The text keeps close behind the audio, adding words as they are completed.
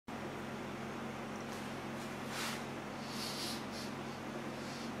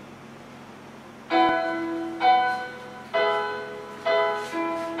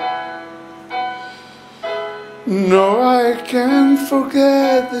No, I can't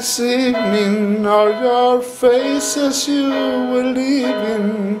forget this evening all your faces you were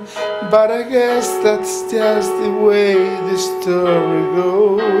leaving, but I guess that's just the way the story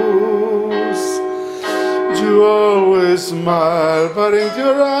goes. You always smile, but in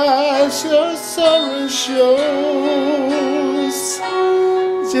your eyes your sorrow shows.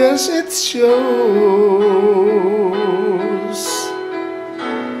 Yes, it shows.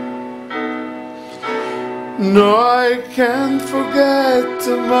 No, I can't forget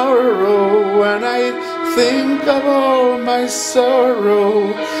tomorrow when I think of all my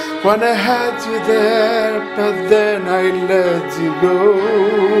sorrow, when I had you there, but then I let you go.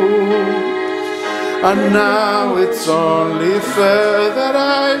 And now it's only fair that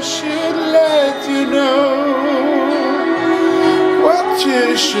I should let you know what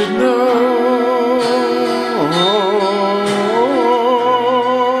you should know.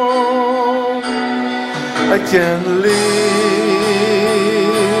 I can't live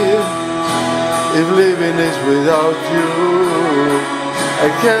if living is without you. I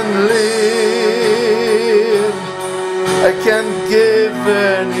can't live, I can't give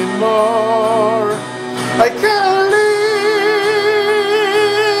anymore. I can't live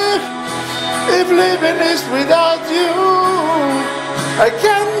if living is without you. I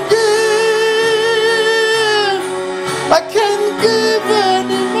can't give, I can't give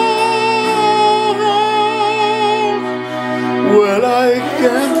anymore. Well, I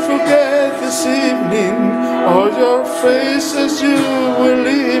can't forget this evening all your faces you were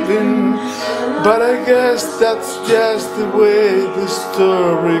leaving, but I guess that's just the way the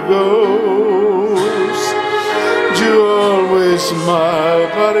story goes. You always smile,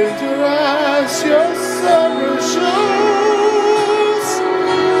 but in your eyes your sorrow shows.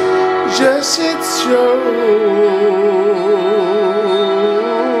 Yes, it shows.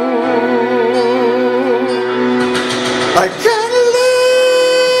 I can't live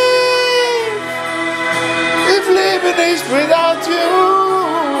if living is without you.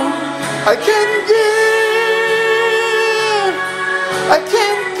 I can't give, I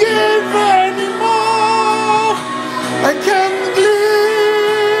can't give anymore. I can't live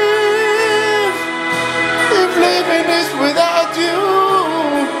if living is without you.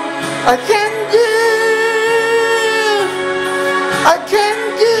 I can't give, I can't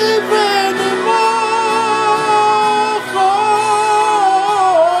give anymore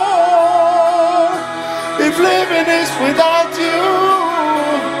if living is without you.